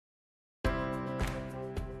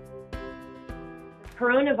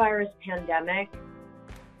coronavirus pandemic,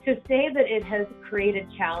 to say that it has created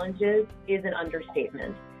challenges is an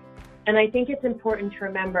understatement. And I think it's important to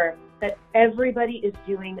remember that everybody is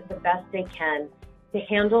doing the best they can to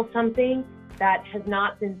handle something that has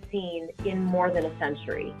not been seen in more than a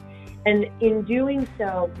century. And in doing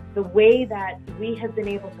so, the way that we have been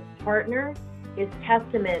able to partner is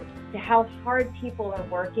testament to how hard people are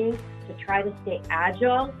working to try to stay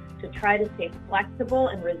agile, to try to stay flexible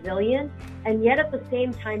and resilient, and yet at the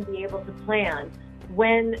same time be able to plan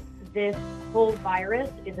when this whole virus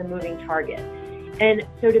is a moving target. And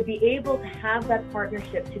so to be able to have that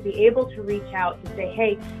partnership, to be able to reach out to say,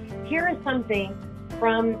 hey, here is something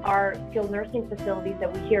from our skilled nursing facilities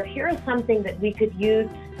that we hear, here is something that we could use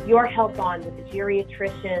your help on with the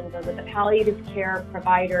geriatricians or with the palliative care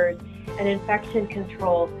providers and infection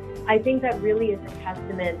control. I think that really is a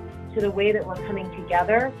testament to the way that we're coming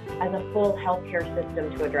together as a full healthcare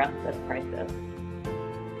system to address this crisis.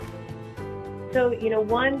 So,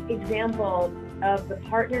 one example of the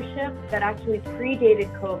partnership that actually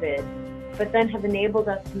predated COVID, but then have enabled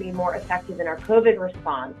us to be more effective in our COVID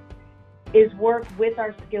response is work with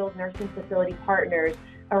our skilled nursing facility partners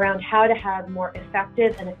around how to have more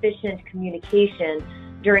effective and efficient communication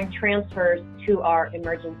during transfers to our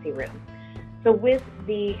emergency room. So with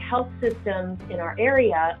the health systems in our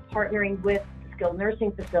area partnering with skilled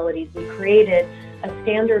nursing facilities, we created a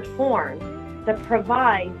standard form that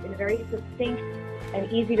provides in a very succinct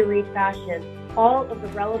and easy to read fashion all of the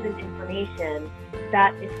relevant information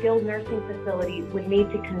that a skilled nursing facility would need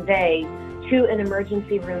to convey to an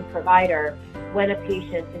emergency room provider when a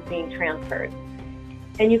patient is being transferred.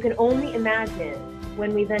 And you can only imagine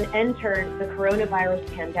when we then entered the coronavirus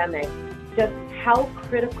pandemic, just how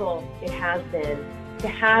critical it has been to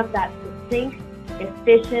have that succinct,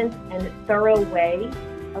 efficient, and thorough way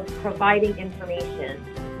of providing information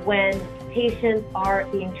when patients are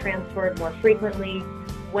being transferred more frequently,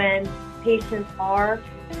 when patients are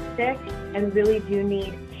sick and really do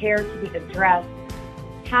need care to be addressed.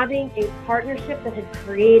 Having a partnership that had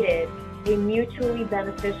created a mutually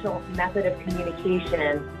beneficial method of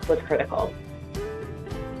communication was critical.